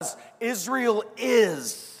Israel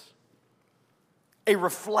is a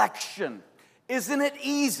reflection. Isn't it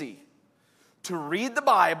easy to read the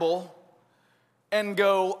Bible and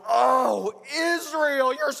go, oh,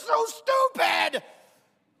 Israel, you're so stupid?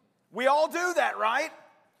 We all do that, right?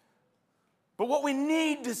 But what we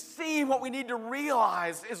need to see, what we need to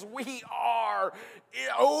realize is we are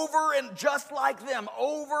over and just like them,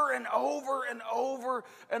 over and over and over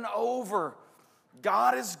and over.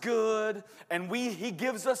 God is good, and He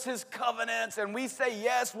gives us His covenants, and we say,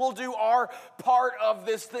 yes, we'll do our part of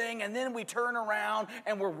this thing, and then we turn around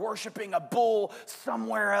and we're worshiping a bull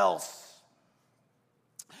somewhere else.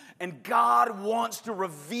 And God wants to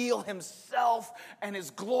reveal Himself and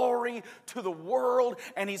His glory to the world.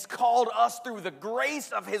 And He's called us through the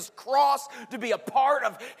grace of His cross to be a part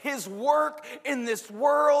of His work in this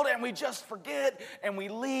world. And we just forget and we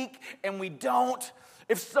leak and we don't.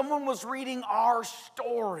 If someone was reading our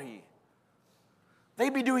story,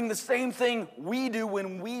 they'd be doing the same thing we do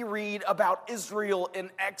when we read about Israel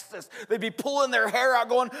in Exodus. They'd be pulling their hair out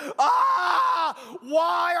going,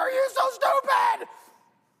 why are you so stupid?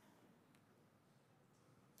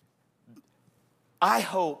 I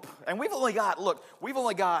hope, and we've only got,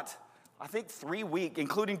 I think 3 weeks,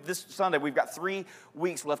 including this Sunday, we've got 3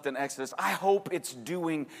 weeks left in Exodus. I hope it's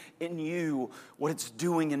doing in you what it's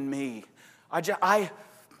doing in me. I'm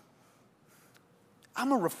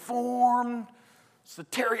a reformed,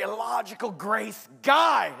 soteriological grace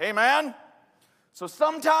guy, amen? So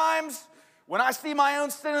sometimes when I see my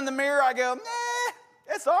own sin in the mirror, I go,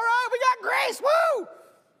 it's all right, we got grace, woo!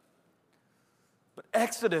 But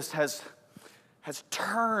Exodus has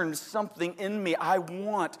turned something in me. I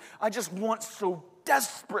just want so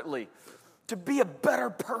desperately to be a better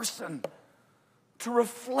person, to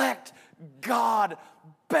reflect God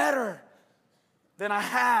better than I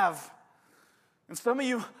have. And some of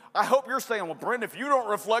you, I hope you're saying, well, Brent, if you don't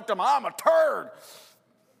reflect Him, I'm a turd.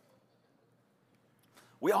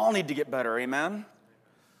 We all need to get better, amen?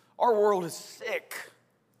 Our world is sick.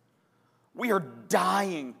 We are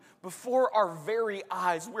dying. Before our very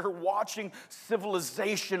eyes, we're watching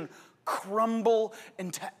civilization crumble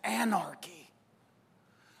into anarchy.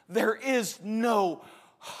 There is no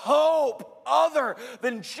hope other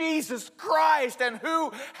than Jesus Christ. And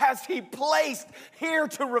who has He placed here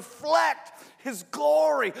to reflect His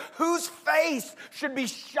glory? Whose face should be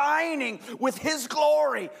shining with His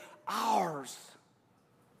glory? Ours.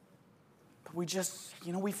 But we just,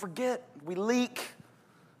 we forget. We leak.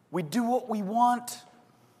 We do what we want.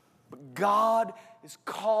 But God is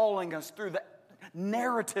calling us through the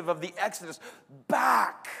narrative of the Exodus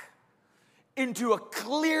back into a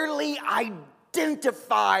clearly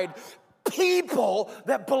identified people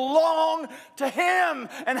that belong to Him.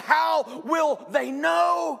 And how will they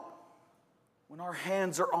know? When our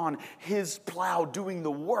hands are on His plow doing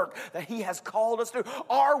the work that He has called us to.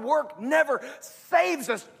 Our work never saves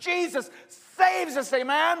us. Jesus saves us,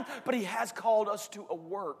 amen? But He has called us to a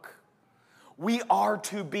work. We are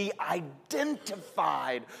to be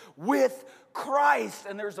identified with Christ,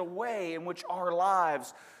 and there's a way in which our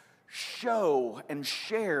lives show and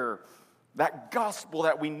share that gospel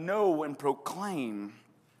that we know and proclaim.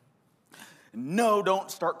 No,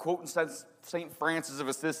 don't start quoting St. Francis of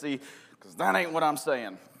Assisi, because that ain't what I'm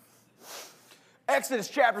saying. Exodus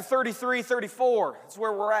chapter 33, 34. That's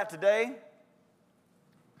where we're at today.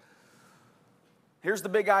 Here's the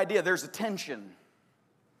big idea. There's a tension.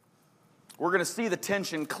 We're going to see the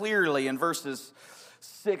tension clearly in verses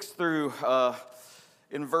 6 through, of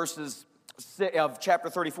chapter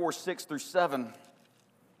 34, 6 through 7.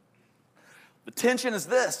 The tension is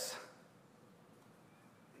this.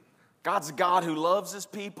 God's a God who loves His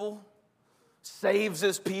people, saves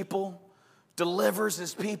His people, delivers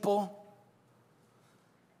His people.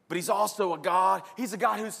 But He's also a God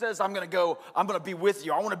who says, I'm going to be with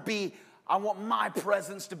you. I want my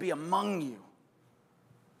presence to be among you.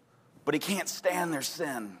 But He can't stand their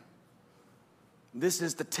sin. This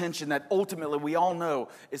is the tension that ultimately we all know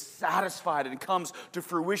is satisfied and comes to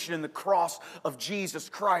fruition in the cross of Jesus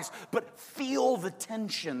Christ. But feel the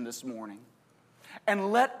tension this morning.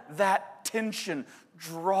 And let that tension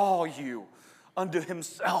draw you unto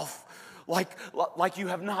Himself like you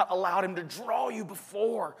have not allowed Him to draw you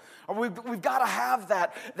before. We've got to have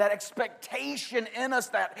that expectation in us,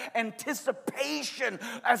 that anticipation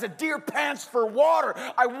as a deer pants for water.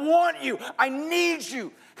 I want you. I need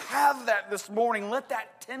you. Have that this morning. Let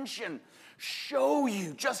that tension show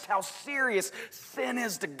you just how serious sin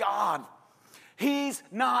is to God. He's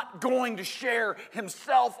not going to share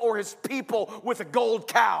Himself or His people with a gold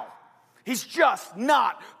cow. He's just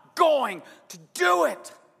not going to do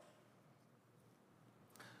it.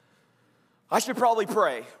 I should probably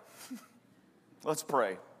pray. Let's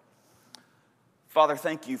pray. Father,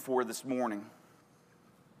 thank you for this morning.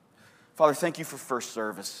 Father, thank you for first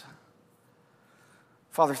service.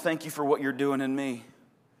 Father, thank you for what you're doing in me.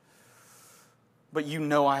 But you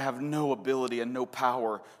know I have no ability and no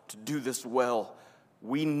power to do this well.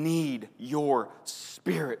 We need your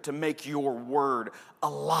Spirit to make your word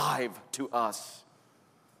alive to us.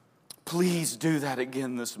 Please do that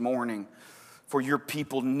again this morning, for your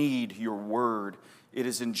people need your word. It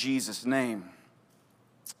is in Jesus' name.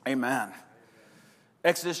 Amen.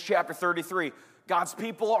 Exodus chapter 33. God's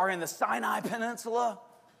people are in the Sinai Peninsula,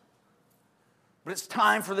 but it's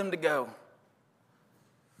time for them to go.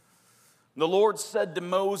 The Lord said to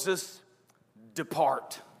Moses,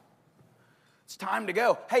 "Depart." It's time to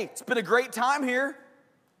go. Hey, it's been a great time here.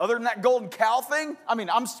 Other than that golden cow thing,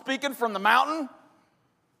 I'm speaking from the mountain.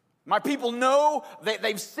 My people know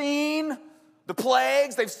they've seen the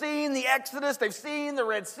plagues, they've seen the Exodus, they've seen the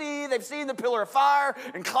Red Sea, they've seen the pillar of fire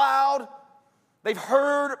and cloud. They've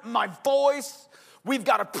heard my voice. We've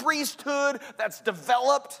got a priesthood that's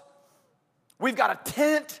developed. We've got a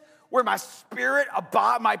tent where my spirit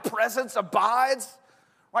my presence abides.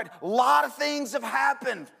 Right? A lot of things have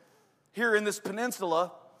happened here in this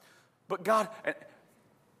peninsula. But God,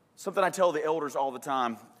 something I tell the elders all the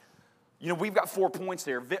time, we've got 4 points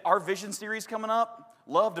there. Our vision series coming up,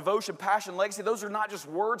 love, devotion, passion, legacy, those are not just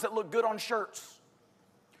words that look good on shirts.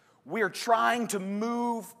 We are trying to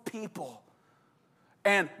move people.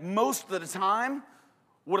 And most of the time,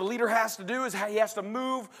 what a leader has to do is he has to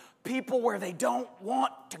move people where they don't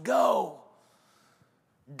want to go.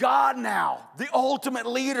 God now, the ultimate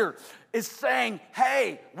leader, is saying,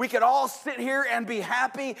 hey, we could all sit here and be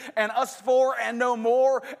happy and us four and no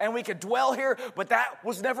more, and we could dwell here, but that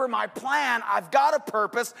was never my plan. I've got a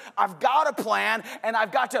purpose, I've got a plan, and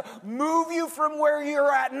I've got to move you from where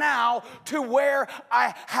you're at now to where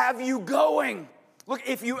I have you going. Look,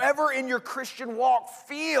 if you ever in your Christian walk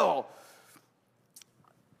feel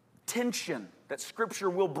tension that Scripture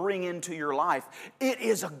will bring into your life, it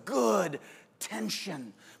is a good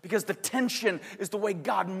tension, because the tension is the way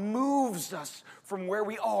God moves us from where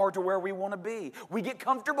we are to where we want to be. We get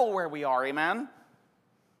comfortable where we are, amen?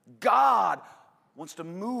 God wants to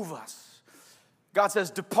move us. God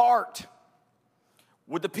says, depart.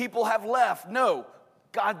 Would the people have left? No.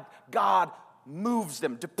 God moves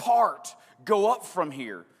them. Depart. Go up from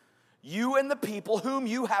here. You and the people whom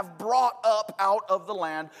you have brought up out of the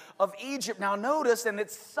land of Egypt. Now notice, and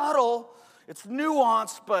it's subtle, it's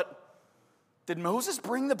nuanced, but did Moses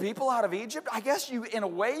bring the people out of Egypt? I guess in a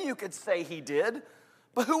way you could say he did.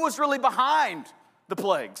 But who was really behind the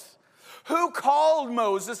plagues? Who called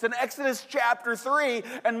Moses in Exodus chapter 3?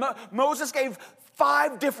 And Moses gave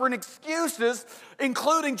 5 different excuses,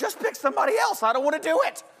 including just pick somebody else. I don't want to do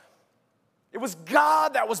it. It was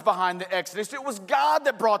God that was behind the Exodus. It was God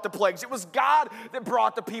that brought the plagues. It was God that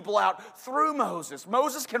brought the people out through Moses.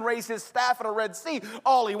 Moses can raise his staff at a Red Sea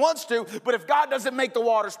all he wants to, but if God doesn't make the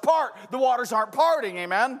waters part, the waters aren't parting,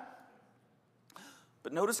 amen?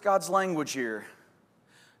 But notice God's language here.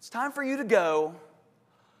 It's time for you to go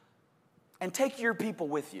and take your people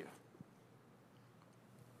with you.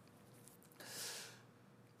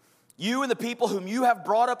 You and the people whom you have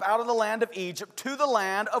brought up out of the land of Egypt to the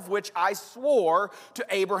land of which I swore to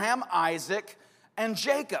Abraham, Isaac, and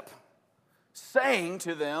Jacob, saying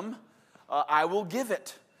to them, I will give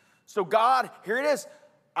it. So God, here it is.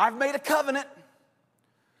 I've made a covenant,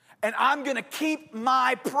 and I'm going to keep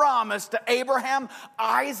my promise to Abraham,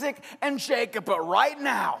 Isaac, and Jacob. But right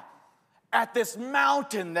now, at this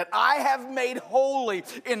mountain that I have made holy,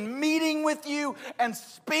 in meeting with you and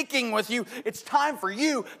speaking with you, it's time for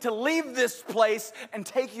you to leave this place and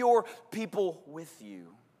take your people with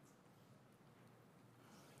you.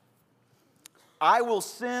 I will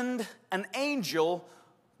send an angel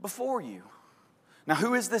before you. Now,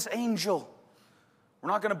 who is this angel? We're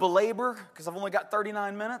not going to belabor because I've only got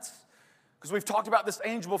 39 minutes, because we've talked about this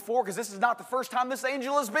angel before, because this is not the first time this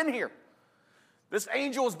angel has been here. This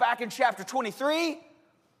angel was back in chapter 23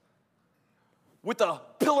 with the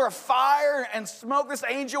pillar of fire and smoke. This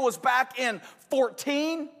angel was back in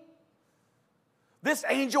 14. This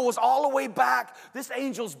angel was all the way back. This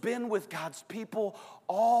angel's been with God's people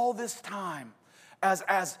all this time as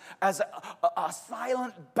a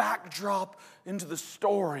silent backdrop into the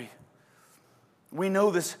story. We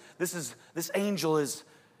know this angel is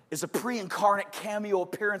a pre-incarnate cameo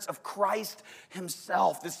appearance of Christ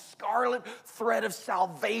himself, this scarlet thread of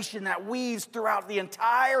salvation that weaves throughout the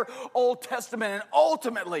entire Old Testament. And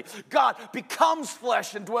ultimately, God becomes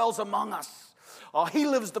flesh and dwells among us. He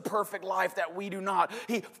lives the perfect life that we do not.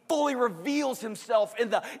 He fully reveals himself in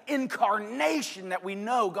the incarnation that we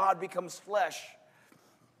know God becomes flesh.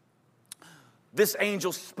 This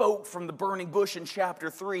angel spoke from the burning bush in chapter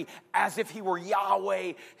 3 as if he were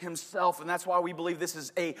Yahweh himself. And that's why we believe this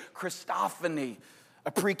is a Christophany,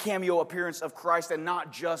 a pre-cameo appearance of Christ and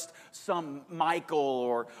not just some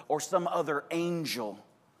Michael or some other angel.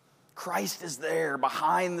 Christ is there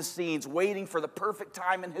behind the scenes waiting for the perfect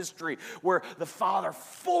time in history where the Father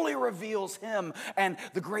fully reveals him and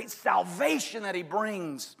the great salvation that he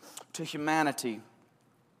brings to humanity.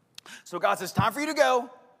 So God says, time for you to go.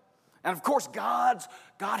 And of course, God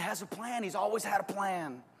has a plan. He's always had a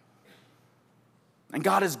plan. And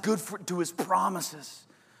God is good to his promises.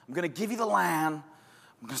 I'm going to give you the land.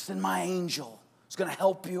 I'm going to send my angel. He's going to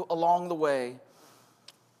help you along the way.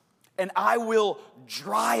 And I will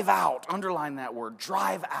drive out, underline that word,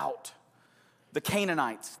 drive out the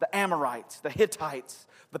Canaanites, the Amorites, the Hittites,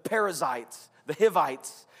 the Perizzites, the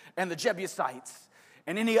Hivites, and the Jebusites,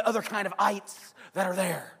 and any other kind of ites that are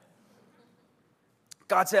there.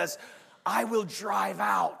 God says, I will drive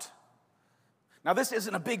out. Now, this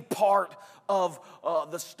isn't a big part of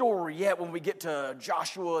the story yet. When we get to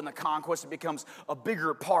Joshua and the conquest, it becomes a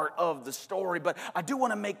bigger part of the story. But I do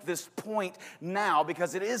want to make this point now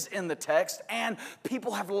because it is in the text, and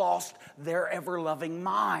people have lost their ever-loving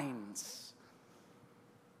minds.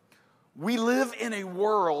 We live in a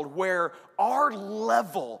world where our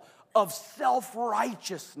level of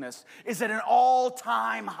self-righteousness is at an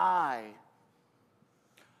all-time high.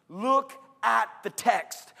 Look at the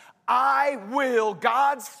text.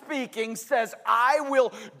 God speaking, says, I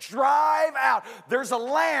will drive out. There's a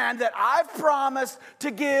land that I've promised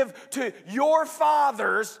to give to your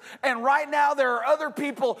fathers, and right now there are other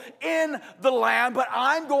people in the land, but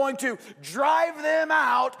I'm going to drive them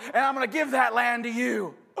out, and I'm going to give that land to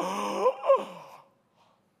you.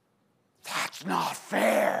 That's not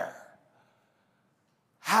fair.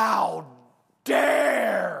 How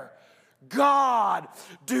dare God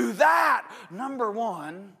do that? Number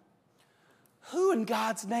one, who in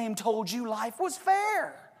God's name told you life was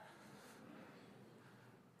fair?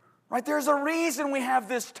 Right? There's a reason we have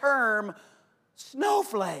this term,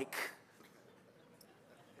 snowflake.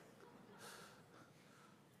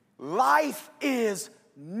 Life is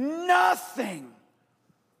nothing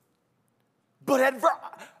but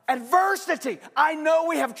adversity. I know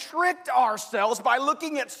we have tricked ourselves by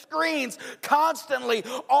looking at screens constantly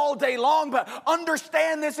all day long, but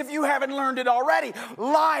understand this if you haven't learned it already.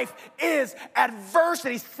 Life is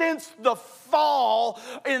adversity. Since the fall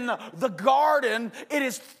in the garden, it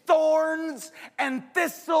is thorns and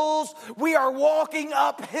thistles. We are walking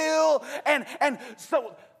uphill, and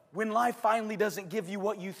so when life finally doesn't give you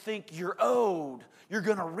what you think you're owed, you're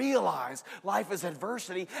going to realize life is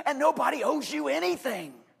adversity and nobody owes you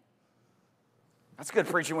anything. That's good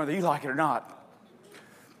preaching whether you like it or not.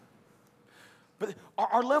 But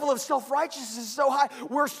our level of self-righteousness is so high.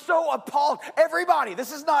 We're so appalled. Everybody,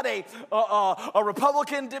 this is not a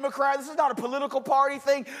Republican, Democrat. This is not a political party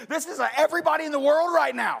thing. This is everybody in the world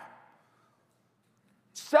right now.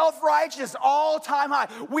 Self-righteous, all-time high.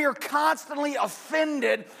 We are constantly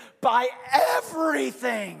offended by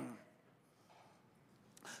everything.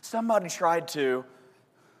 Somebody tried to,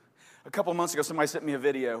 a couple months ago, somebody sent me a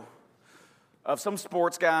video of some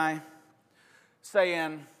sports guy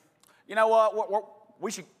saying, you know what,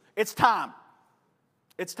 we should, it's time.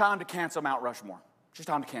 It's time to cancel Mount Rushmore. It's just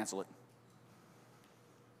time to cancel it.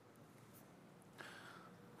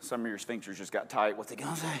 Some of your sphincters just got tight. What's he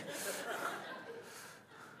going to say?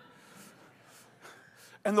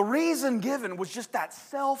 And the reason given was just that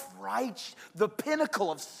the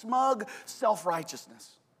pinnacle of smug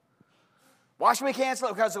self-righteousness. Why should we cancel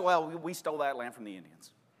it? Because, well, we stole that land from the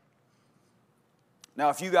Indians. Now,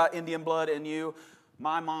 if you got Indian blood in you,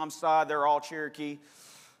 my mom's side, they're all Cherokee.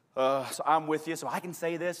 So I'm with you, so I can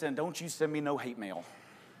say this, and don't you send me no hate mail.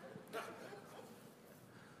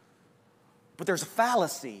 But there's a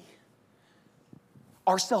fallacy.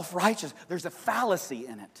 Our self-righteous, there's a fallacy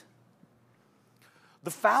in it.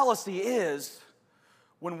 The fallacy is,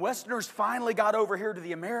 when Westerners finally got over here to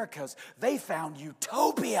the Americas, they found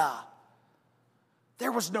utopia.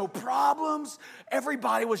 There was no problems.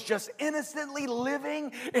 Everybody was just innocently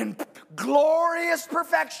living in glorious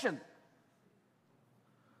perfection.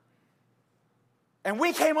 And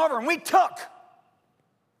we came over and we took.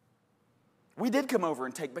 We did come over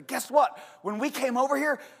and take, but guess what? When we came over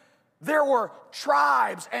here, there were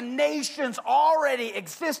tribes and nations already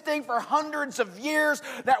existing for hundreds of years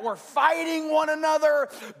that were fighting one another,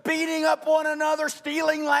 beating up one another,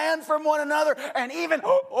 stealing land from one another, and even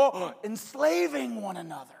enslaving one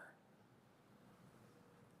another.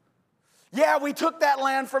 Yeah, we took that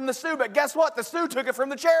land from the Sioux, but guess what? The Sioux took it from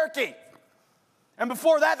the Cherokee. And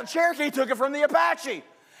before that, the Cherokee took it from the Apache.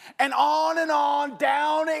 And on,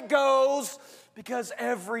 down it goes, because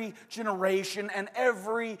every generation and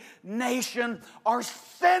every nation are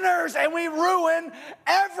sinners, and we ruin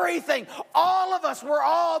everything. All of us, we're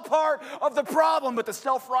all part of the problem, but the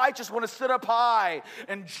self-righteous want to sit up high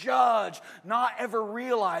and judge, not ever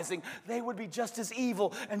realizing they would be just as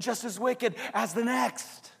evil and just as wicked as the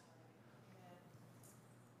next.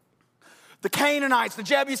 The Canaanites, the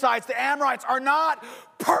Jebusites, the Amorites are not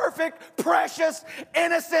perfect, precious,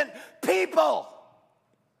 innocent people.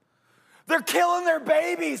 They're killing their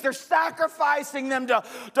babies. They're sacrificing them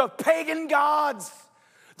to pagan gods.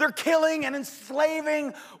 They're killing and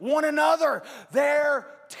enslaving one another. They're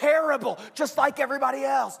terrible, just like everybody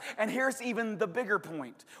else. And here's even the bigger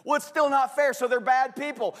point. Well, it's still not fair, so they're bad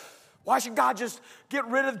people. Why should God just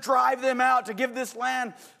drive them out to give this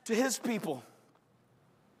land to his people?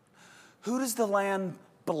 Who does the land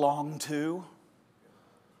belong to?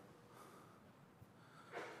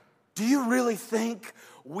 Do you really think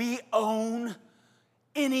we own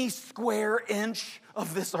any square inch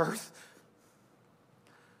of this earth?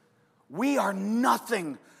 We are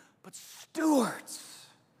nothing but stewards.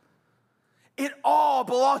 It all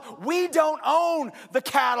belongs. We don't own the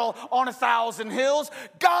cattle on 1,000 hills.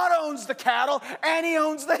 God owns the cattle and he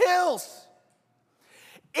owns the hills.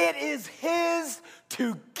 It is his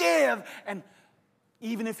to give. And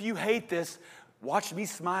even if you hate this, watch me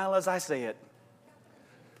smile as I say it.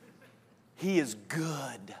 He is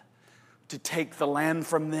good to take the land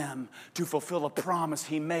from them to fulfill a promise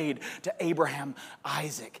he made to Abraham,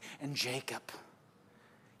 Isaac, and Jacob.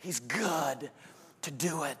 He's good to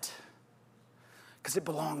do it because it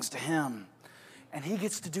belongs to him. And he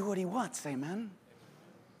gets to do what he wants, amen?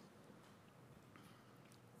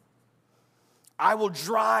 I will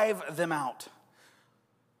drive them out.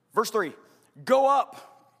 Verse 3, go up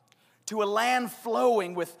to a land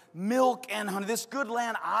flowing with milk and honey. This good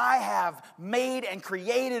land I have made and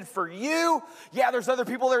created for you. Yeah, there's other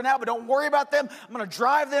people there now, but don't worry about them. I'm going to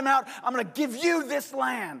drive them out. I'm going to give you this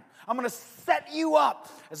land. I'm going to set you up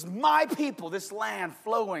as my people, this land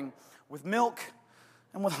flowing with milk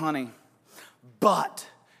and with honey. But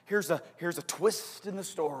here's a twist in the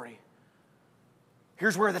story.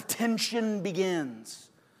 Here's where the tension begins.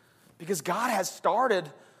 Because God has started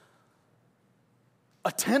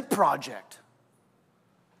a tent project.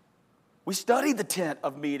 We studied the tent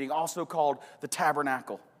of meeting, also called the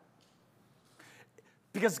tabernacle.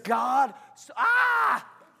 Because God,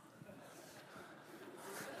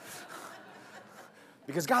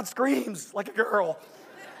 because God screams like a girl.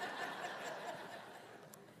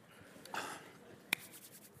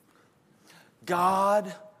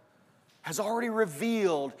 God has already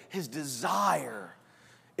revealed his desire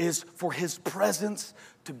is for his presence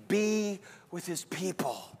to be with his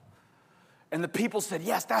people. And the people said,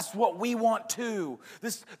 yes, that's what we want too.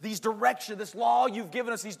 These directions, this law you've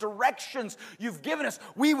given us, these directions you've given us,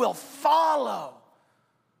 we will follow.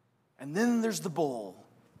 And then there's the bull.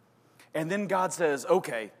 And then God says,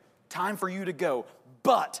 okay, time for you to go.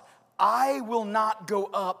 But I will not go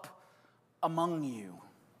up among you.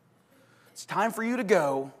 It's time for you to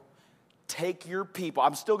go. Take your people.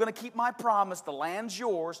 I'm still going to keep my promise. The land's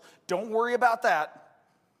yours. Don't worry about that.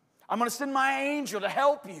 I'm going to send my angel to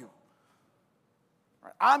help you.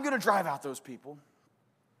 I'm going to drive out those people.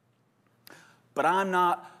 But I'm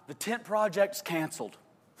not. The tent project's canceled.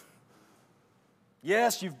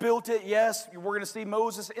 Yes, you've built it. Yes, we're going to see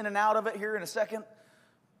Moses in and out of it here in a second.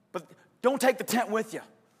 But don't take the tent with you.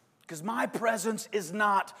 Because my presence is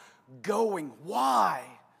not going. Why?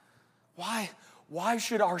 Why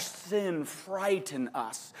should our sin frighten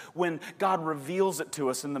us when God reveals it to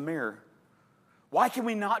us in the mirror? Why can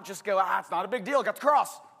we not just go, it's not a big deal, got the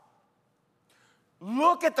cross.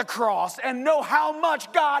 Look at the cross and know how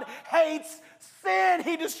much God hates sin.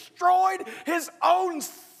 He destroyed his own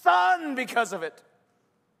son because of it.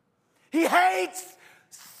 He hates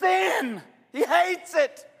sin. He hates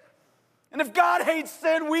it. And if God hates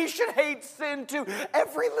sin, we should hate sin too.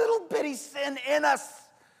 Every little bitty sin in us.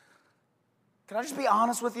 Can I just be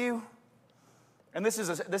honest with you? And this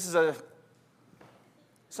is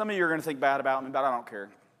some of you are going to think bad about me, but I don't care.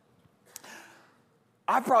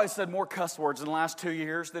 I've probably said more cuss words in the last 2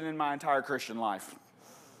 years than in my entire Christian life.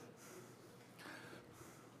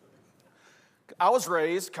 I was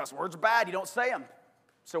raised, cuss words are bad, you don't say them.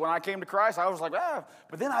 So when I came to Christ, I was like,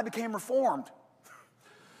 but then I became reformed.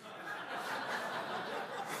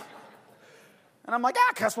 And I'm like,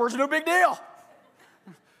 cuss words are no big deal.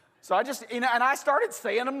 So I just, and I started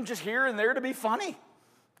saying them just here and there to be funny.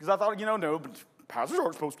 Because I thought, no, but pastors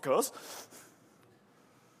aren't supposed to cuss.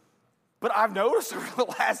 But I've noticed over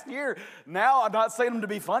the last year, now I'm not saying them to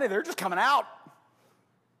be funny, they're just coming out.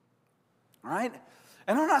 Right?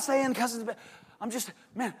 And I'm not saying cussing, I'm just,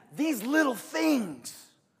 man, these little things,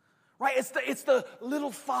 right? It's the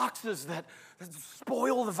little foxes that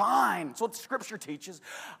spoil the vine. That's what the scripture teaches.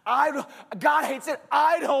 God hates it.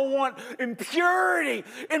 I don't want impurity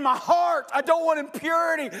in my heart. I don't want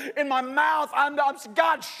impurity in my mouth.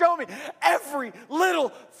 God, show me every little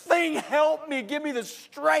thing. Help me. Give me the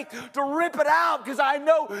strength to rip it out because I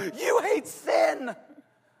know you hate sin.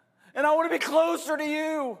 And I want to be closer to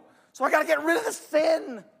you. So I got to get rid of the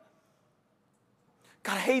sin.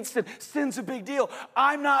 God hates sin. Sin's a big deal.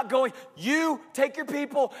 I'm not going. You take your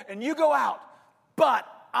people and you go out. But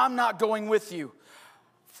I'm not going with you.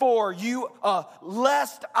 For you,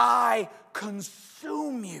 lest I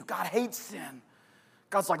consume you. God hates sin.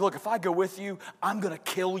 God's like, look, if I go with you, I'm going to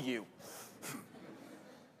kill you.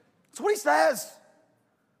 That's what he says.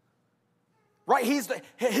 Right?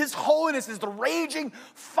 His holiness is the raging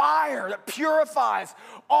fire that purifies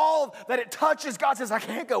all that it touches. God says, I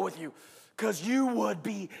can't go with you because you would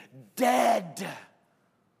be dead.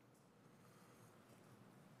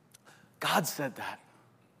 God said that.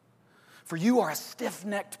 For you are a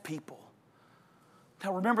stiff-necked people.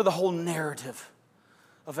 Now remember the whole narrative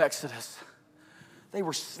of Exodus. They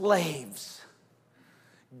were slaves.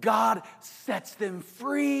 God sets them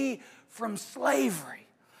free from slavery.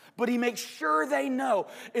 But he makes sure they know,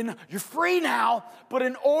 you're free now, but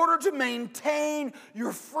in order to maintain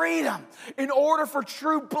your freedom, in order for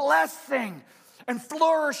true blessing and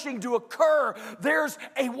flourishing to occur, there's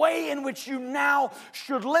a way in which you now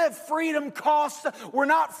should live. Freedom costs. We're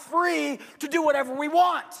not free to do whatever we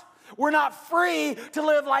want. We're not free to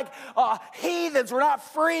live like heathens. We're not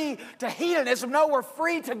free to hedonism. No, we're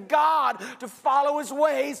free to God to follow his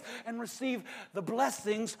ways and receive the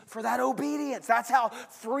blessings for that obedience. That's how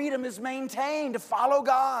freedom is maintained, to follow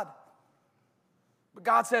God. But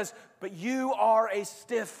God says, but you are a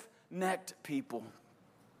stiff-necked people.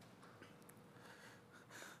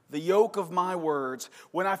 The yoke of my words.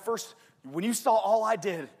 When you saw all I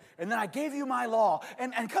did, and then I gave you my law,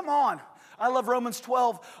 and come on. I love Romans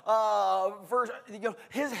 12, verse,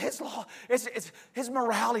 his law, his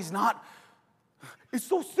morality's not, it's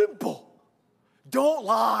so simple. Don't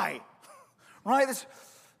lie, right?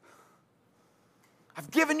 I've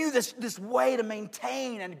given you this way to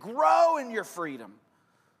maintain and grow in your freedom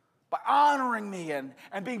by honoring me and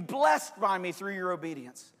being blessed by me through your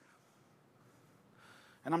obedience.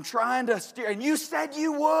 And I'm trying to steer, and you said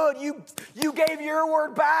you would. You gave your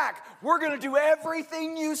word back. We're going to do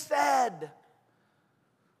everything you said.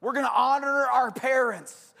 We're going to honor our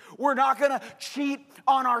parents. We're not going to cheat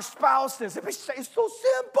on our spouses. It's so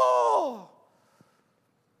simple.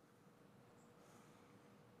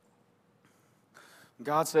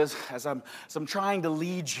 God says, as I'm trying to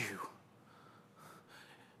lead you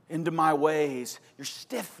into my ways, you're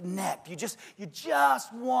stiff-necked. You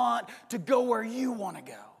just want to go where you want to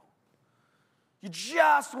go. You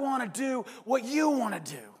just want to do what you want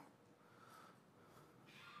to do.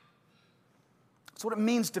 That's what it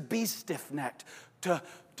means to be stiff-necked, to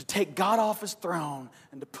take God off his throne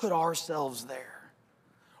and to put ourselves there.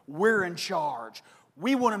 We're in charge.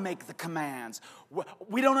 We want to make the commands.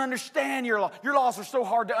 We don't understand your law. Your laws are so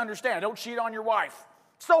hard to understand. Don't cheat on your wife.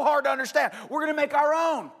 So hard to understand. We're going to make our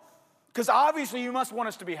own. Because obviously you must want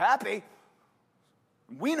us to be happy.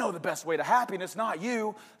 We know the best way to happiness, not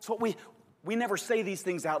you. It's what we never say these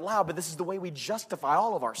things out loud, but this is the way we justify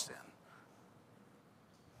all of our sin.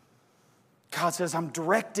 God says, I'm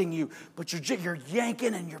directing you, but you're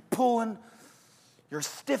yanking and you're pulling. You're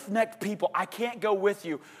stiff-necked people. I can't go with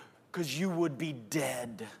you because you would be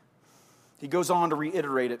dead. He goes on to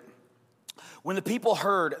reiterate it. When the people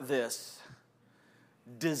heard this,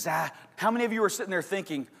 how many of you are sitting there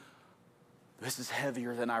thinking, this is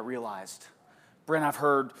heavier than I realized? Brent, I've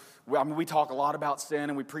heard, we talk a lot about sin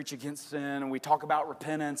and we preach against sin and we talk about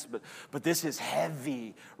repentance, but this is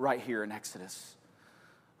heavy right here in Exodus.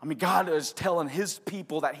 God is telling his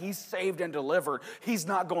people that he's saved and delivered. He's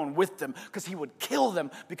not going with them because he would kill them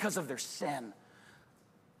because of their sin.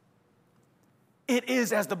 It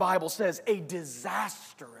is, as the Bible says, a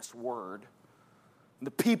disastrous word.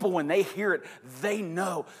 The people, when they hear it, they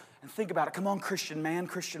know. And think about it. Come on, Christian man,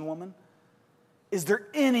 Christian woman. Is there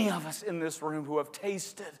any of us in this room who have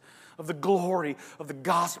tasted of the glory of the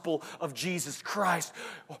gospel of Jesus Christ?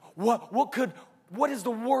 What is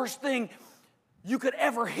the worst thing you could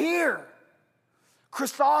ever hear?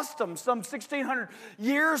 Chrysostom, some 1,600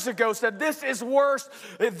 years ago, said this is worse.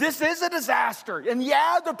 This is a disaster. And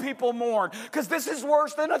yeah, the people mourn, because this is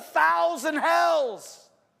worse than 1,000 hells.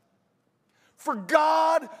 For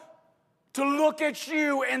God to look at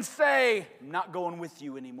you and say, I'm not going with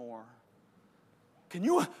you anymore. Can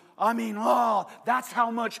you, that's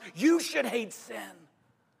how much you should hate sin.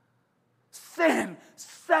 Sin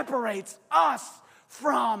separates us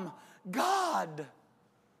from God.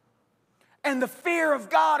 And the fear of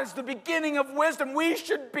God is the beginning of wisdom. We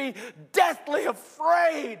should be deathly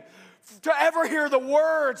afraid to ever hear the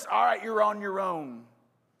words, all right, you're on your own.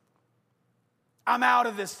 I'm out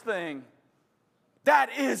of this thing.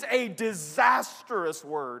 That is a disastrous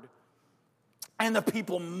word. And the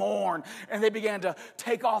people mourn, and they began to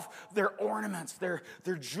take off their ornaments, their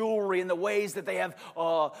jewelry, and the ways that they have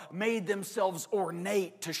made themselves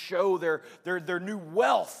ornate to show their new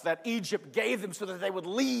wealth that Egypt gave them so that they would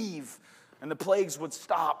leave and the plagues would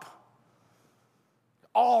stop.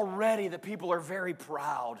 Already the people are very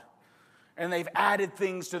proud, and they've added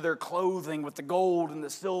things to their clothing with the gold and the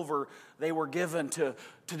silver they were given to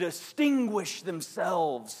distinguish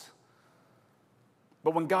themselves.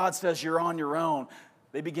 But when God says you're on your own,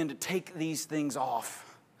 they begin to take these things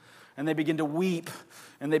off. And they begin to weep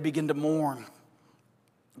and they begin to mourn.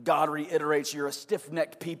 God reiterates, you're a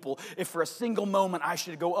stiff-necked people. If for a single moment I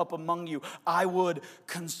should go up among you, I would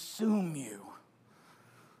consume you.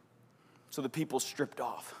 So the people stripped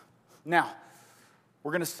off. Now,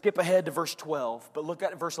 we're going to skip ahead to verse 12, but look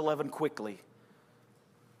at verse 11 quickly.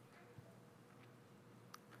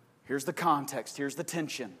 Here's the context. Here's the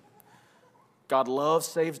tension. God loves,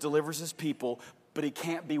 saves, delivers his people, but he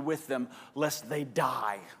can't be with them lest they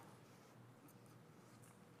die.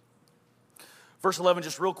 Verse 11,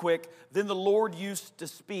 just real quick. Then the Lord used to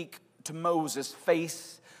speak to Moses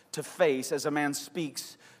face to face as a man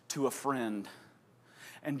speaks to a friend.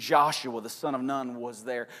 And Joshua, the son of Nun, was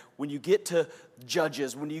there. When you get to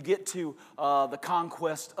Judges, when you get to the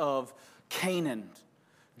conquest of Canaan,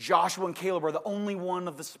 Joshua and Caleb are the only one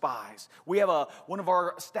of the spies. We have one of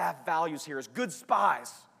our staff values here is good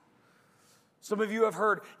spies. Some of you have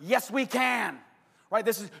heard, yes, we can. Right?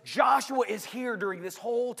 Joshua is here during this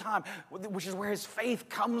whole time, which is where his faith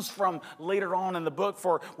comes from later on in the book.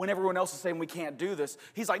 For when everyone else is saying we can't do this,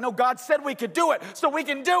 he's like, no, God said we could do it, so we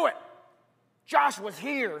can do it. Joshua's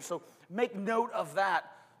here, so make note of that.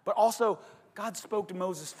 But also, God spoke to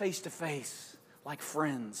Moses face to face, like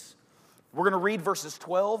friends. We're going to read verses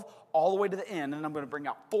 12 all the way to the end, and I'm going to bring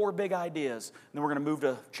out 4 big ideas, and then we're going to move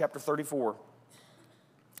to chapter 34.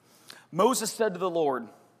 Moses said to the Lord,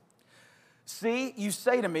 see, you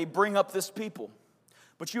say to me, bring up this people,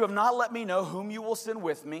 but you have not let me know whom you will send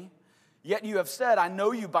with me. Yet you have said, I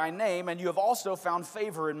know you by name, and you have also found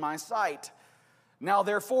favor in my sight. Now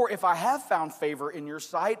therefore, if I have found favor in your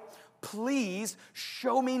sight, please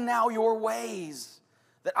show me now your ways,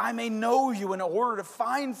 that I may know you in order to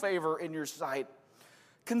find favor in your sight.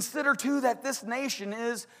 Consider too that this nation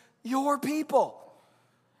is your people.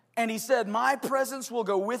 And he said, my presence will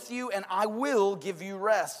go with you, and I will give you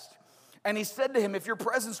rest. And he said to him, if your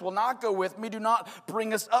presence will not go with me, do not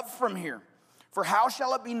bring us up from here. For how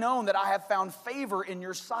shall it be known that I have found favor in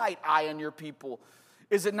your sight, I and your people?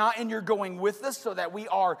 Is it not in your going with us so that we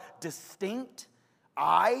are distinct,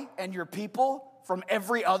 I and your people, from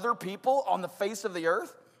every other people on the face of the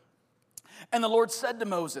earth? And the Lord said to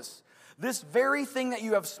Moses, this very thing that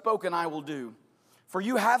you have spoken I will do, for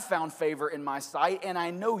you have found favor in my sight, and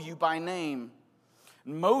I know you by name.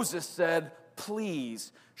 And Moses said,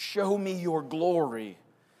 please show me your glory.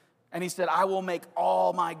 And he said, I will make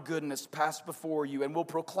all my goodness pass before you, and will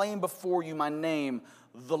proclaim before you my name,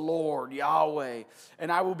 the Lord, Yahweh.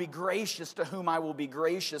 And I will be gracious to whom I will be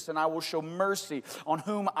gracious, and I will show mercy on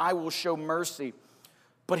whom I will show mercy.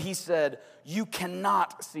 But he said, you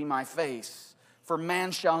cannot see my face, for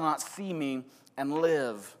man shall not see me and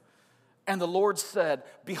live. And the Lord said,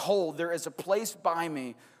 behold, there is a place by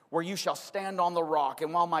me where you shall stand on the rock.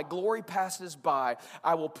 And while my glory passes by,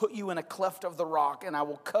 I will put you in a cleft of the rock, and I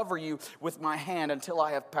will cover you with my hand until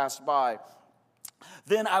I have passed by.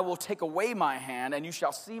 Then I will take away my hand, and you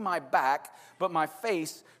shall see my back, but my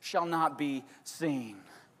face shall not be seen.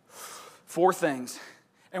 4 things.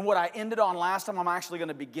 And what I ended on last time, I'm actually going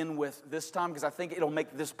to begin with this time, because I think it'll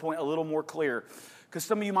make this point a little more clear. Because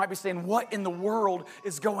some of you might be saying, what in the world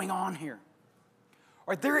is going on here?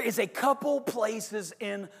 All right, there is a couple places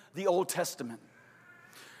in the Old Testament.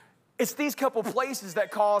 It's these couple places that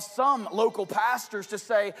cause some local pastors to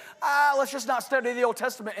say, let's just not study the Old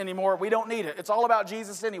Testament anymore. We don't need it. It's all about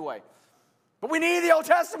Jesus anyway. But we need the Old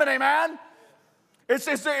Testament, amen?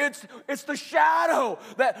 It's the shadow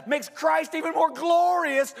that makes Christ even more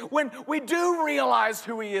glorious when we do realize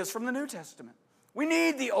who he is from the New Testament. We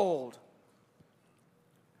need the Old.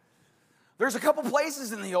 There's a couple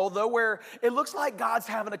places in the Old, though, where it looks like God's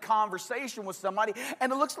having a conversation with somebody,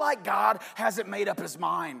 and it looks like God hasn't made up his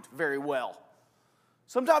mind very well.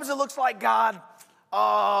 Sometimes it looks like God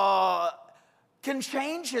can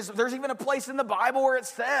change his. There's even a place in the Bible where it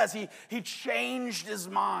says he changed his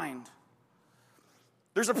mind.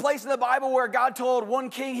 There's a place in the Bible where God told one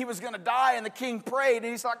king he was going to die, and the king prayed, and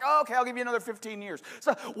he's like, oh, okay, I'll give you another 15 years.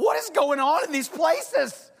 So what is going on in these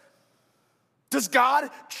places? Does God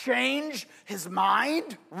change his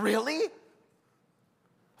mind? Really?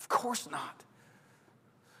 Of course not.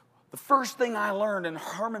 The first thing I learned in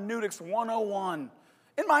Hermeneutics 101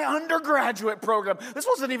 in my undergraduate program, this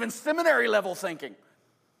wasn't even seminary level thinking.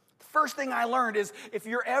 The first thing I learned is if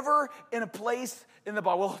you're ever in a place in the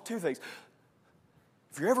Bible, well, two things.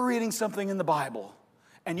 If you're ever reading something in the Bible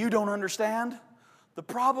and you don't understand, the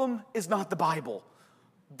problem is not the Bible.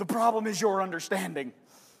 The problem is your understanding.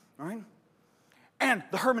 All right? And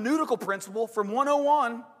the hermeneutical principle from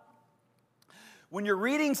 101, when you're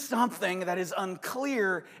reading something that is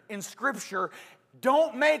unclear in Scripture,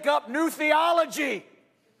 don't make up new theology.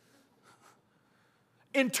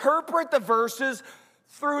 Interpret the verses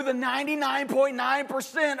through the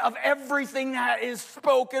 99.9% of everything that is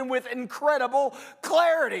spoken with incredible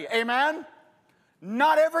clarity. Amen?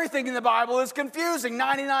 Not everything in the Bible is confusing.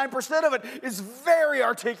 99% of it is very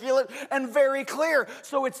articulate and very clear.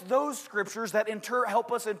 So it's those scriptures that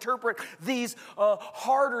help us interpret these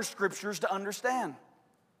harder scriptures to understand.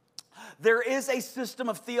 There is a system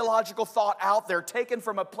of theological thought out there taken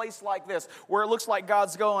from a place like this, where it looks like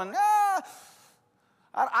God's going,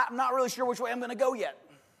 I'm not really sure which way I'm going to go yet.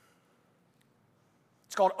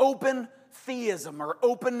 It's called open theism or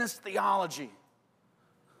openness theology.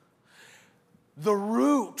 The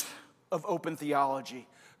root of open theology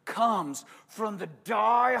comes from the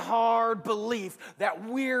die-hard belief that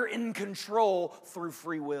we're in control through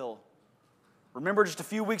free will. Remember just a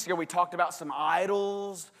few weeks ago we talked about some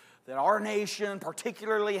idols that our nation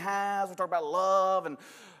particularly has. We talked about love and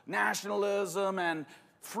nationalism, and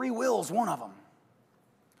free will is one of them.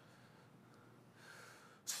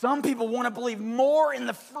 Some people want to believe more in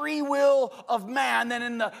the free will of man than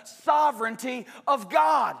in the sovereignty of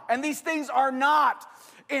God. And these things are not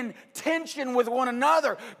in tension with one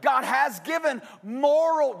another. God has given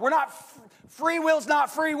free will's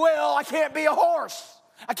not free will. I can't be a horse.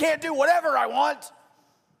 I can't do whatever I want.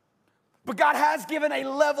 But God has given a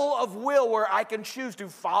level of will where I can choose to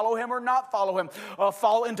follow him or not follow him.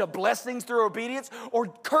 Fall into blessings through obedience or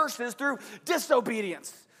curses through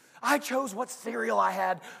disobedience. I chose what cereal I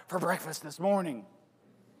had for breakfast this morning.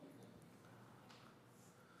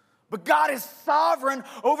 But God is sovereign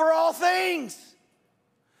over all things.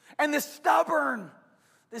 And this stubborn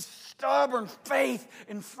faith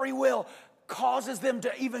in free will causes them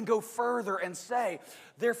to even go further and say,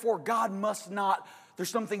 therefore God must not,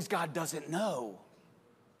 there's some things God doesn't know.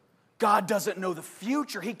 God doesn't know the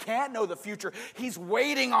future. He can't know the future. He's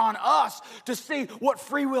waiting on us to see what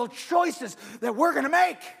free will choices that we're going to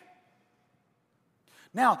make.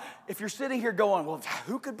 Now, if you're sitting here going, well,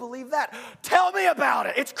 who could believe that? Tell me about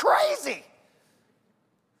it. It's crazy.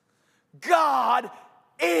 God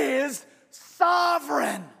is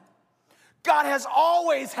sovereign. God has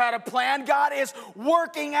always had a plan. God is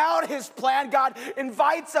working out his plan. God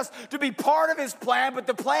invites us to be part of his plan, but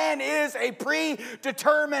the plan is a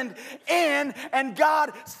predetermined end, and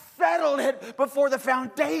God settled it before the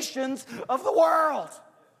foundations of the world.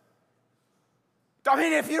 I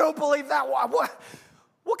mean, if you don't believe that,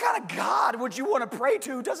 what kind of God would you want to pray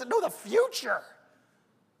to who doesn't know the future?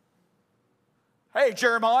 Hey,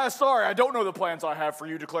 Jeremiah, sorry, I don't know the plans I have for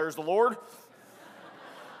you, declares the Lord.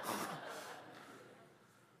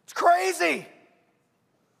 It's crazy.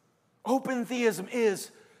 Open theism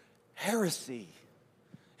is heresy.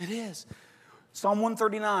 It is. Psalm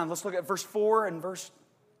 139, let's look at verse 4 and verse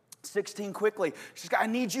 16 quickly. She's got, I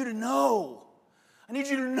need you to know. I need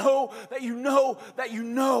you to know that you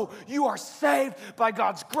know you are saved by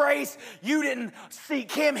God's grace. You didn't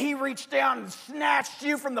seek him. He reached down and snatched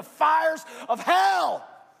you from the fires of hell.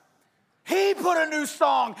 He put a new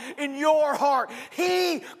song in your heart.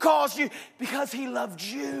 He calls you because he loved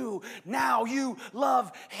you. Now you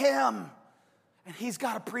love him. And he's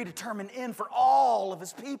got a predetermined end for all of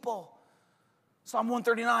his people. Psalm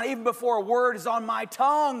 139, even before a word is on my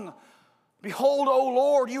tongue, behold, O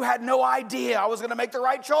Lord, you had no idea I was going to make the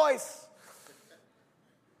right choice.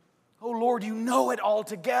 Oh Lord, you know it all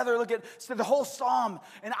together. Look at the whole psalm.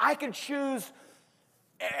 And I could choose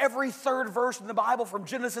Every third verse in the Bible from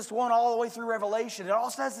Genesis 1 all the way through Revelation, it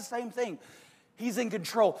all says the same thing. He's in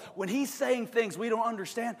control. When he's saying things we don't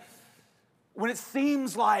understand, when it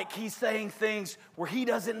seems like he's saying things where he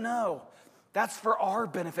doesn't know, that's for our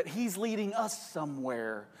benefit. He's leading us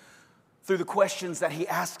somewhere through the questions that he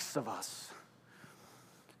asks of us.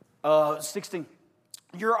 16,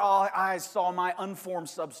 your eyes saw my unformed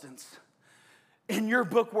substance. In your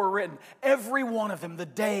book were written, every one of them, the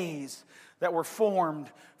days that were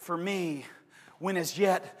formed for me, when as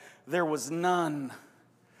yet there was none.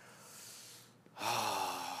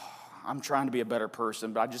 I'm trying to be a better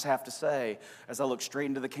person, but I just have to say, as I look straight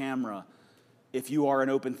into the camera, if you are an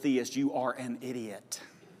open theist, you are an idiot.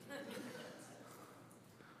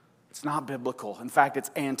 It's not biblical. In fact, it's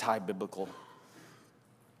anti-biblical.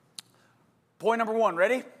 Point number 1,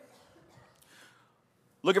 ready?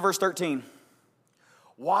 Look at verse 13.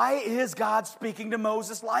 Why is God speaking to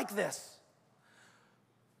Moses like this?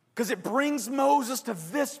 Because it brings Moses to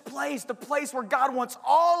this place, the place where God wants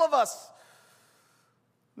all of us.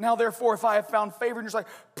 Now, therefore, if I have found favor in your sight,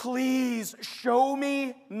 please show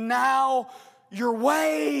me now your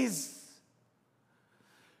ways.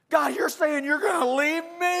 God, you're saying you're going to leave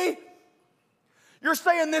me? You're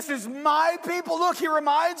saying this is my people? Look, he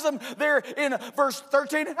reminds them there in verse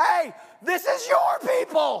 13, hey, this is your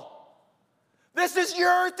people. This is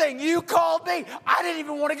your thing. You called me. I didn't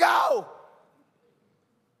even want to go.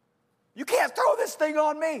 You can't throw this thing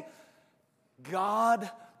on me. God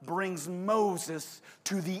brings Moses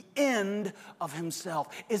to the end of himself.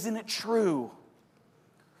 Isn't it true?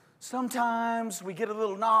 Sometimes we get a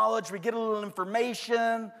little knowledge, we get a little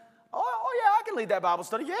information. Oh yeah, I can lead that Bible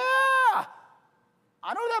study. Yeah,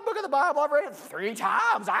 I know that book of the Bible. I've read it 3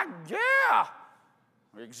 times.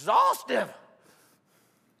 Exhaustive.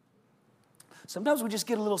 Sometimes we just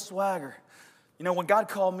get a little swagger. You know, when God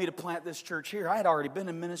called me to plant this church here, I had already been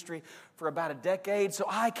in ministry for about a decade. So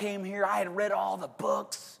I came here, I had read all the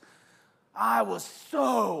books. I was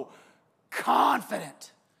so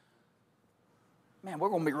confident. Man, we're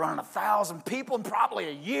going to be running 1,000 people in probably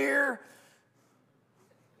a year.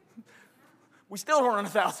 We still don't run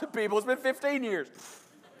 1,000 people. It's been 15 years.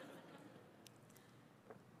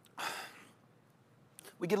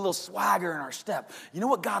 We get a little swagger in our step. You know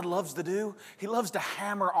what God loves to do? He loves to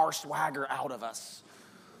hammer our swagger out of us.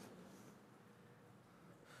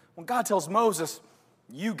 When God tells Moses,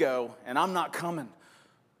 you go, and I'm not coming,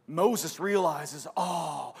 Moses realizes,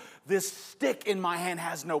 oh, this stick in my hand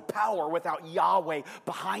has no power without Yahweh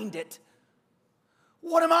behind it.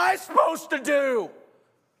 What am I supposed to do?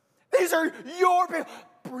 These are your people.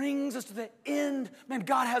 Brings us to the end. Man,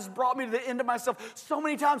 God has brought me to the end of myself so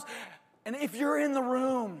many times. And if you're in the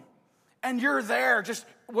room and you're there, just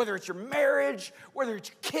whether it's your marriage, whether it's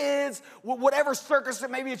your kids, whatever circus,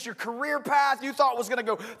 maybe it's your career path you thought was going to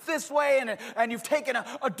go this way and you've taken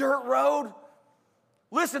a dirt road.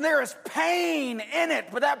 Listen, there is pain in it,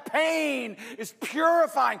 but that pain is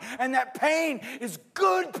purifying and that pain is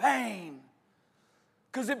good pain.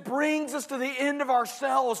 Because it brings us to the end of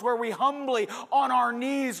ourselves where we humbly, on our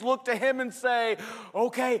knees, look to him and say,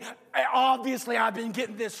 okay, obviously I've been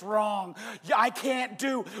getting this wrong. I can't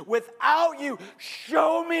do without you.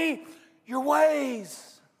 Show me your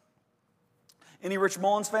ways. Any Rich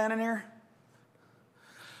Mullins fan in here?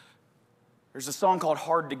 There's a song called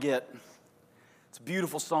Hard to Get. It's a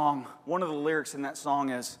beautiful song. One of the lyrics in that song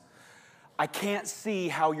is, I can't see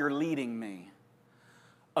how you're leading me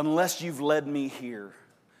unless you've led me here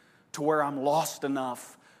to where I'm lost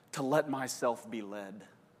enough to let myself be led.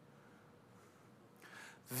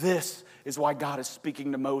 This is why God is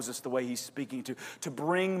speaking to Moses the way he's speaking to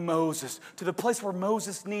bring Moses to the place where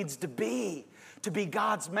Moses needs to be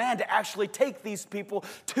God's man, to actually take these people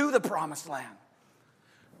to the promised land.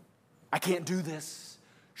 I can't do this.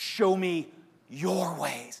 Show me your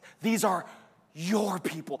ways. These are your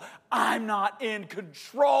people. I'm not in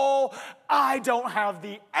control. I don't have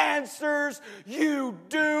the answers. You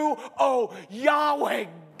do. Oh, Yahweh,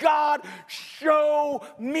 God, show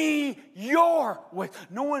me your way.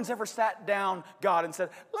 No one's ever sat down, God, and said,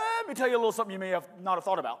 let me tell you a little something you may not have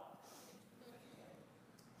thought about.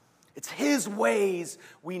 It's his ways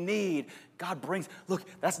we need. God brings, look,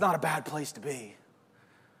 that's not a bad place to be.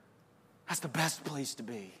 That's the best place to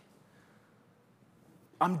be.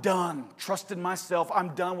 I'm done trusting myself.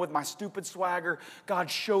 I'm done with my stupid swagger.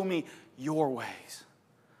 God, show me your ways.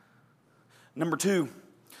 Number 2,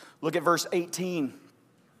 look at verse 18.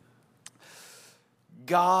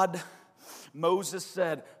 Moses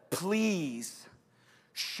said, please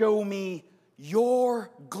show me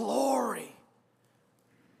your glory.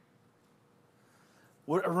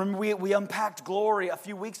 Remember we unpacked glory a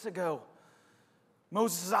few weeks ago.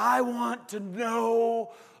 Moses says, I want to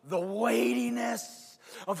know the weightiness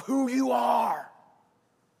of who you are.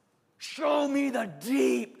 Show me the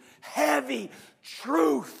deep, heavy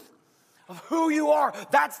truth of who you are.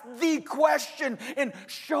 That's the question. And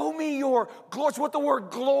show me your glory. It's what the word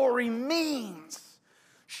glory means.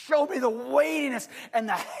 Show me the weightiness and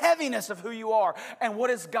the heaviness of who you are. And what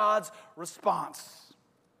is God's response?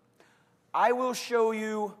 I will show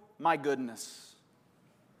you my goodness.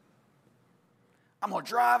 I'm going to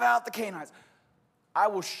drive out the Canaanites. I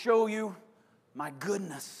will show you my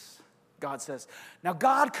goodness, God says. Now,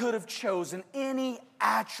 God could have chosen any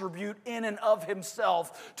attribute in and of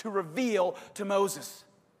himself to reveal to Moses.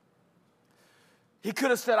 He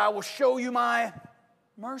could have said, I will show you my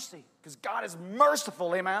mercy, because God is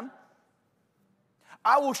merciful, amen?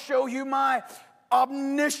 I will show you my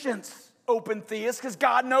omniscience, open theist, because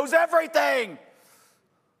God knows everything.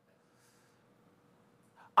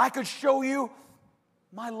 I could show you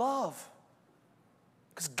my love,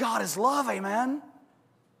 because God is love, amen?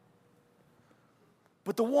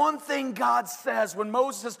 But the one thing God says when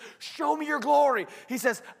Moses says, show me your glory, he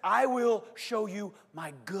says, I will show you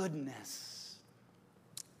my goodness.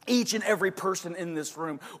 Each and every person in this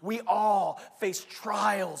room, we all face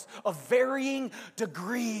trials of varying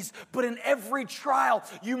degrees. But in every trial,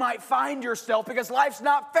 you might find yourself, because life's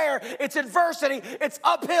not fair. It's adversity. It's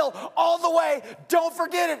uphill all the way. Don't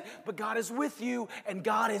forget it. But God is with you, and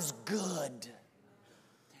God is good.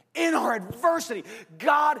 In our adversity,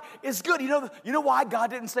 God is good. You know why God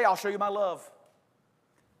didn't say, I'll show you my love?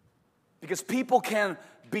 Because people can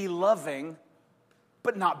be loving,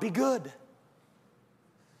 but not be good.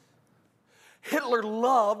 Hitler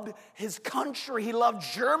loved his country. He loved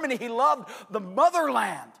Germany. He loved the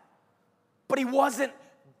motherland. But he wasn't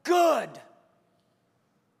good.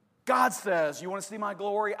 God says, you want to see my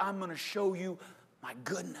glory? I'm going to show you my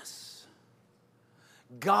goodness.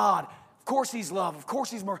 God, of course he's love. Of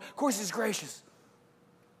course he's mercy. Of course he's gracious.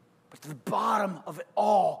 But at the bottom of it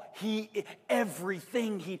all,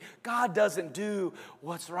 God doesn't do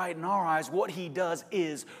what's right in our eyes. What he does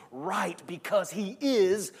is right, because he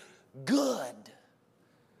is good.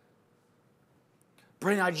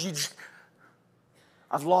 Brent,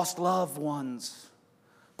 I've lost loved ones.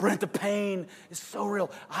 Brent, the pain is so real.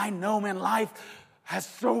 I know, man, life has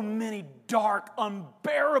so many dark,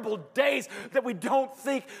 unbearable days that we don't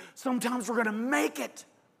think sometimes we're going to make it.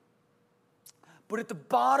 But at the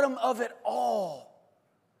bottom of it all,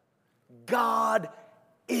 God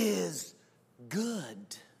is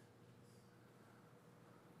good.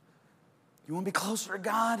 You want to be closer to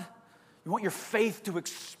God? You want your faith to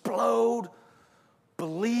explode?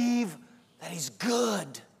 Believe that he's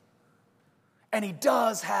good. And he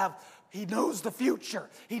knows the future.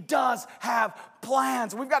 He does have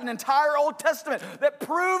plans. We've got an entire Old Testament that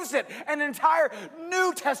proves it, and an entire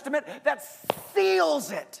New Testament that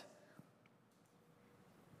seals it.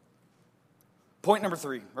 Point number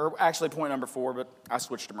 3, or actually point number 4, but I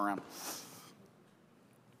switched them around.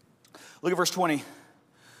 Look at verse 20.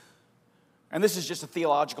 And this is just a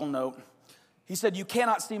theological note. He said, you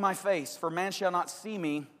cannot see my face, for man shall not see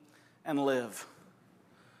me and live.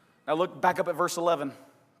 Now look back up at verse 11.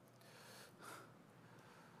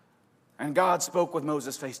 And God spoke with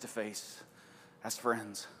Moses face to face as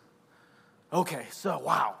friends. Okay, so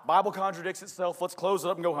wow, Bible contradicts itself. Let's close it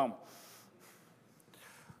up and go home.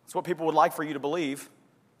 That's what people would like for you to believe.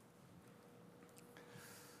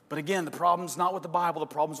 But again, the problem's not with the Bible, the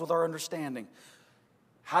problem's with our understanding.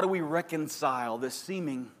 How do we reconcile this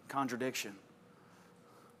seeming contradiction?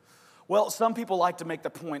 Well, some people like to make the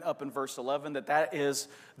point up in verse 11 that is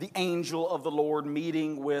the angel of the Lord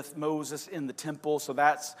meeting with Moses in the temple. So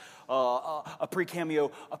that's a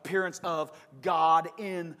pre-cameo appearance of God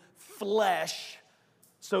in flesh.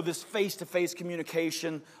 So this face-to-face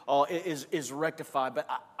communication is rectified. But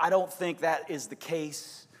I don't think that is the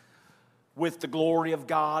case with the glory of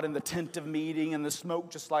God and the tent of meeting and the smoke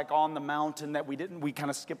just like on the mountain that we kind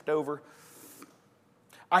of skipped over.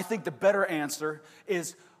 I think the better answer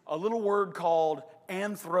is a little word called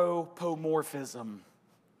anthropomorphism.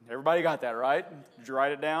 Everybody got that, right? Did you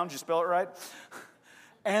write it down? Did you spell it right?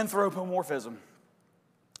 Anthropomorphism.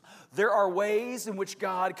 There are ways in which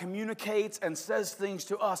God communicates and says things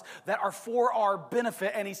to us that are for our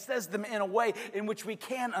benefit, and he says them in a way in which we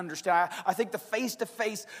can understand. I think the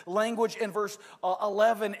face-to-face language in verse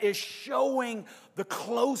 11 is showing the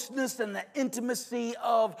closeness and the intimacy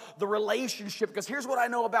of the relationship, because here's what I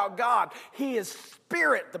know about God. He is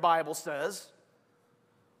spirit, the Bible says,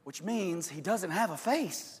 which means he doesn't have a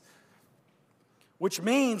face, which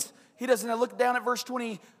means he doesn't look down at verse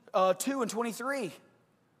 22 and 23.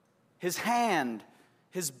 His hand,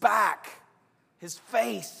 his back, his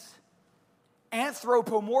face.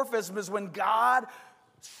 Anthropomorphism is when God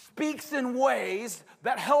speaks in ways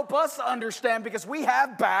that help us understand because we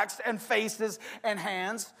have backs and faces and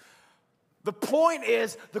hands. The point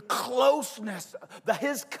is the closeness,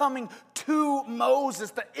 his coming to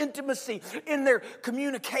Moses, the intimacy in their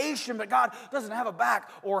communication. But God doesn't have a back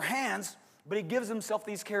or hands, but he gives himself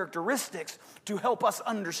these characteristics to help us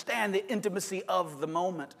understand the intimacy of the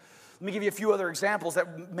moment. Let me give you a few other examples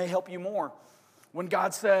that may help you more. When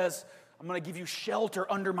God says, I'm going to give you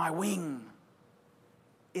shelter under my wing,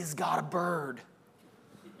 is God a bird?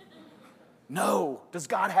 No. Does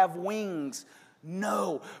God have wings?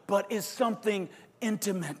 No. But is something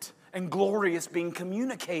intimate and glorious being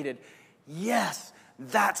communicated? Yes.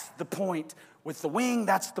 That's the point with the wing.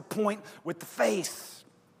 That's the point with the face.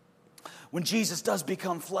 When Jesus does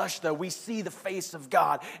become flesh, though, we see the face of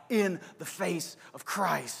God in the face of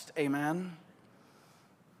Christ. Amen?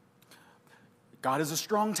 God is a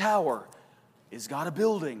strong tower. Is God a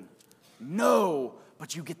building? No,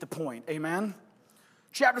 but you get the point. Amen?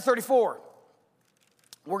 Chapter 34.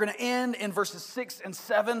 We're going to end in verses 6 and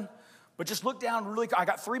 7, but just look down really quick. I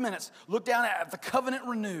got 3 minutes. Look down at the covenant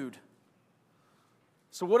renewed.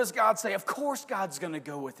 So what does God say? Of course God's going to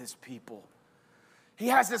go with his people. He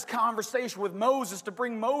has this conversation with Moses to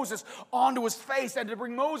bring Moses onto his face and to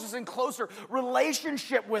bring Moses in closer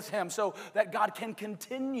relationship with him so that God can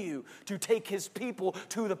continue to take his people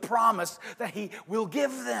to the promise that he will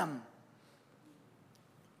give them.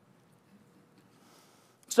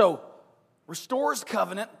 So, restores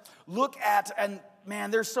covenant. Look at, and man,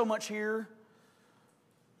 there's so much here.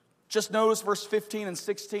 Just notice verse 15 and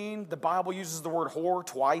 16. The Bible uses the word whore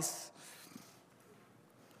twice.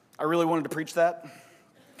 I really wanted to preach that.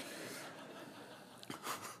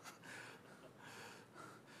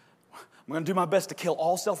 I'm going to do my best to kill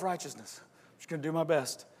all self-righteousness. I'm just going to do my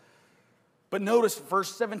best. But notice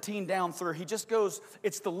verse 17 down through, he just goes,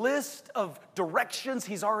 it's the list of directions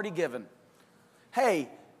he's already given. Hey,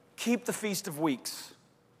 keep the Feast of Weeks.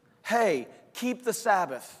 Hey, keep the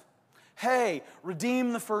Sabbath. Hey,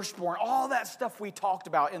 redeem the firstborn. All that stuff we talked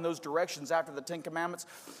about in those directions after the Ten Commandments.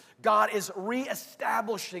 God is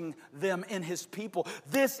reestablishing them in his people.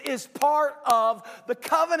 This is part of the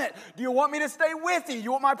covenant. Do you want me to stay with you?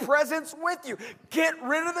 You want my presence with you? Get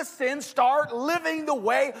rid of the sin. Start living the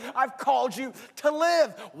way I've called you to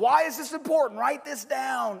live. Why is this important? Write this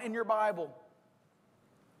down in your Bible.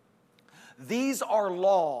 These are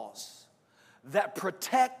laws that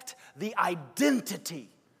protect the identity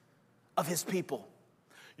of his people.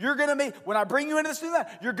 You're going to meet, when I bring you into this new land,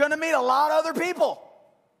 you're going to meet a lot of other people.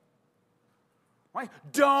 Right?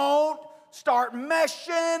 Don't start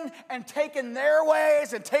meshing and taking their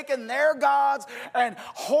ways and taking their gods and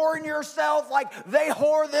whoring yourself like they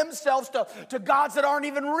whore themselves to gods that aren't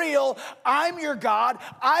even real. I'm your God.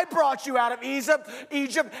 I brought you out of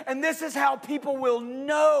Egypt, and this is how people will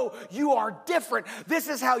know you are different. This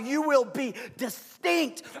is how you will be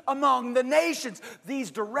distinct among the nations.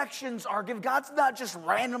 These directions are given. God's not just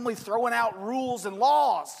randomly throwing out rules and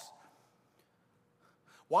laws.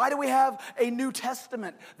 Why do we have a New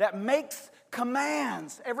Testament that makes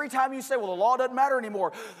commands? Every time you say, well, the law doesn't matter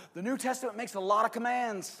anymore, the New Testament makes a lot of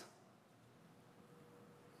commands.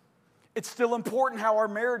 It's still important how our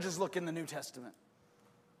marriages look in the New Testament.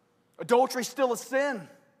 Adultery is still a sin.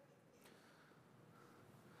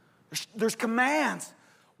 There's commands.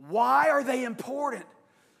 Why are they important?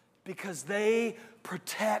 Because they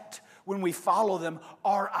protect, when we follow them,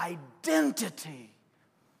 our identity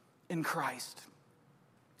in Christ.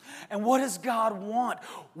 And what does God want?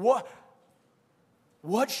 What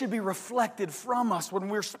should be reflected from us when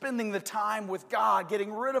we're spending the time with God,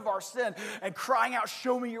 getting rid of our sin and crying out,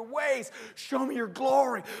 show me your ways, show me your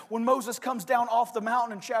glory? When Moses comes down off the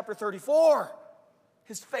mountain in chapter 34,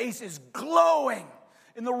 his face is glowing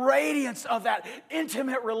in the radiance of that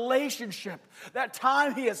intimate relationship, that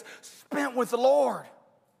time he has spent with the Lord.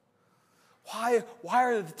 Why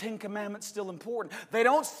are the Ten Commandments still important? They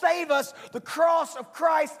don't save us. The cross of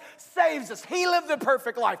Christ saves us. He lived the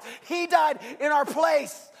perfect life. He died in our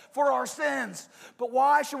place for our sins. But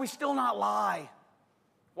why should we still not lie?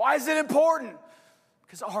 Why is it important?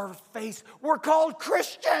 Because our face, we're called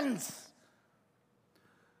Christians.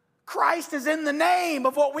 Christ is in the name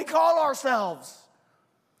of what we call ourselves.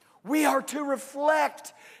 We are to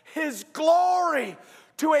reflect his glory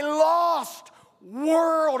to a lost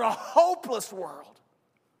world, a hopeless world.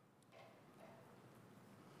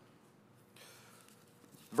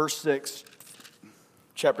 Verse 6,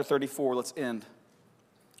 chapter 34, let's end.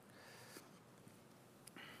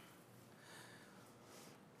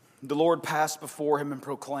 The Lord passed before him and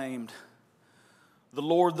proclaimed, the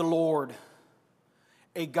Lord,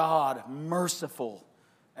 a God merciful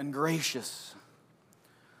and gracious,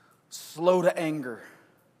 slow to anger,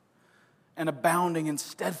 and abounding in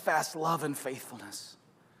steadfast love and faithfulness,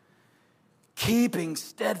 keeping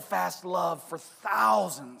steadfast love for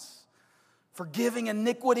thousands, forgiving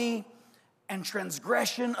iniquity and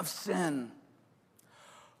transgression of sin,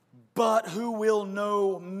 but who will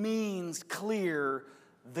no means clear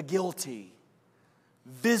the guilty,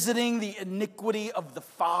 visiting the iniquity of the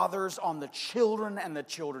fathers on the children and the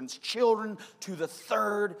children's children to the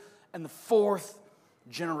third and the fourth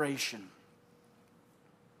generation.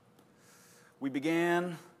 We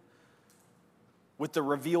began with the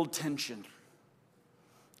revealed tension.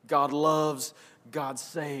 God loves, God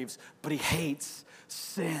saves, but He hates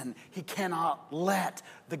sin. He cannot let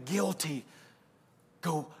the guilty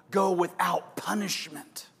go without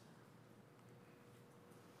punishment.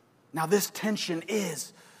 Now this tension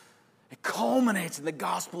it culminates in the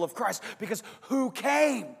gospel of Christ, because who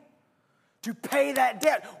came to pay that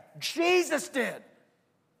debt? Jesus did.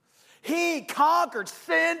 He conquered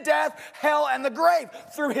sin, death, hell, and the grave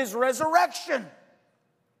through His resurrection.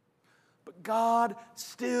 But God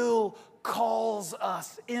still calls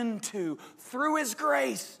us into, through His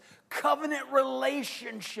grace, covenant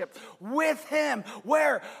relationship with Him,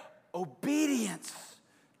 where obedience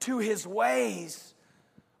to His ways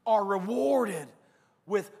are rewarded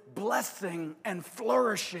with blessing and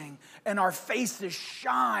flourishing, and our faces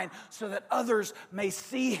shine so that others may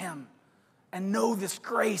see Him and know this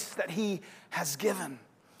grace that He has given.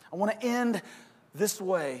 I want to end this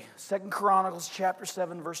way. 2 Chronicles chapter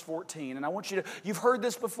 7, verse 14. And I want you've heard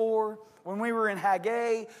this before. When we were in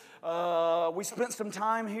Haggai, we spent some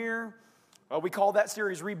time here. We called that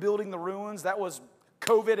series Rebuilding the Ruins. That was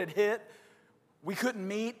COVID had hit. We couldn't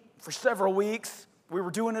meet for several weeks. We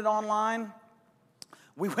were doing it online.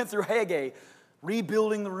 We went through Haggai,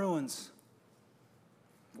 rebuilding the ruins.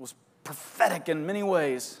 It was prophetic in many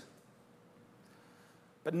ways.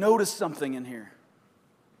 But notice something in here.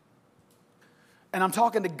 And I'm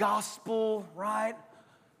talking to gospel, right?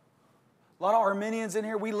 A lot of Armenians in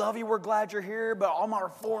here. We love you. We're glad you're here. But all my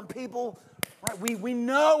Reformed people, right? We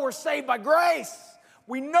know we're saved by grace.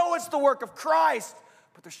 We know it's the work of Christ.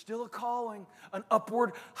 But there's still a calling, an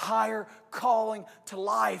upward, higher calling to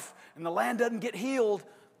life. And the land doesn't get healed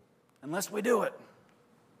unless we do it.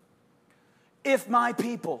 If my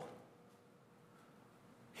people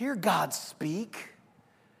hear God speak,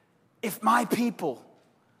 if my people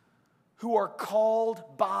who are called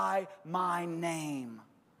by my name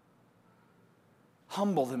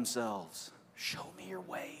humble themselves, show me your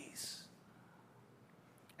ways,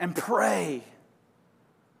 and pray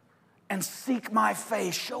and seek my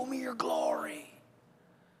face, show me your glory,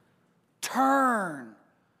 turn,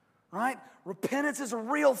 right? Repentance is a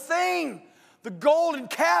real thing. The golden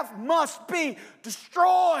calf must be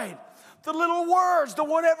destroyed. The little words, the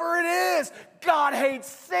whatever it is, God hates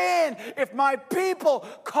sin. If my people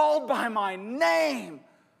called by my name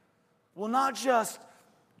will not just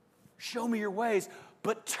show me your ways,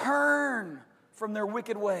 but turn from their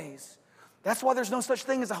wicked ways. That's why there's no such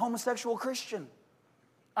thing as a homosexual Christian.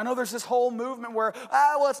 I know there's this whole movement where,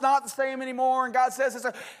 it's not the same anymore, and God says it's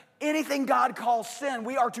anything God calls sin,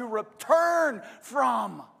 we are to return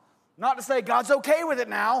from. Not to say God's okay with it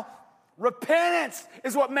now. Repentance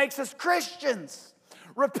is what makes us Christians.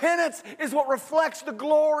 Repentance is what reflects the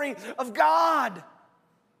glory of God.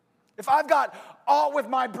 If I've got aught with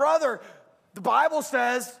my brother, the Bible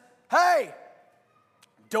says, hey,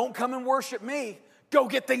 don't come and worship me. Go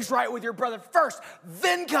get things right with your brother first,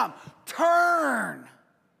 then come. Turn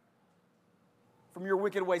from your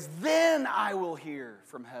wicked ways. Then I will hear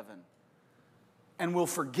from heaven and will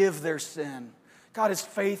forgive their sin. God is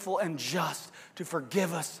faithful and just to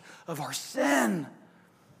forgive us of our sin.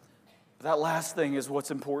 But that last thing is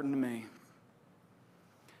what's important to me.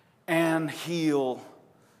 And heal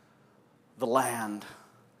the land.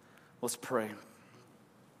 Let's pray.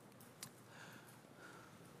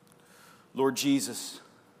 Lord Jesus,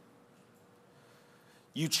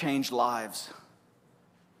 you change lives.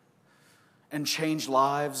 And changed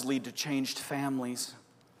lives lead to changed families.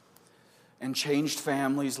 And changed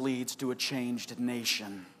families leads to a changed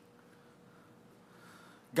nation.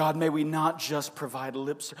 God, may we not just provide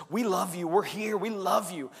lip service. We love you. We're here. We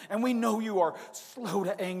love you. And we know you are slow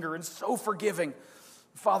to anger and so forgiving.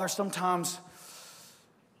 Father, sometimes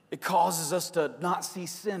it causes us to not see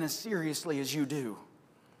sin as seriously as you do.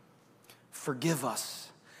 Forgive us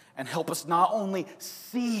and help us not only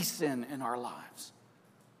see sin in our lives,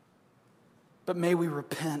 but may we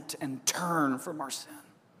repent and turn from our sin.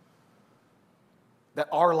 That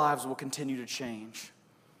our lives will continue to change.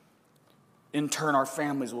 In turn, our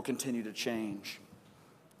families will continue to change.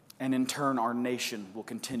 And in turn, our nation will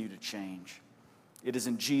continue to change. It is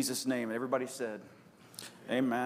in Jesus' name. And everybody said, amen.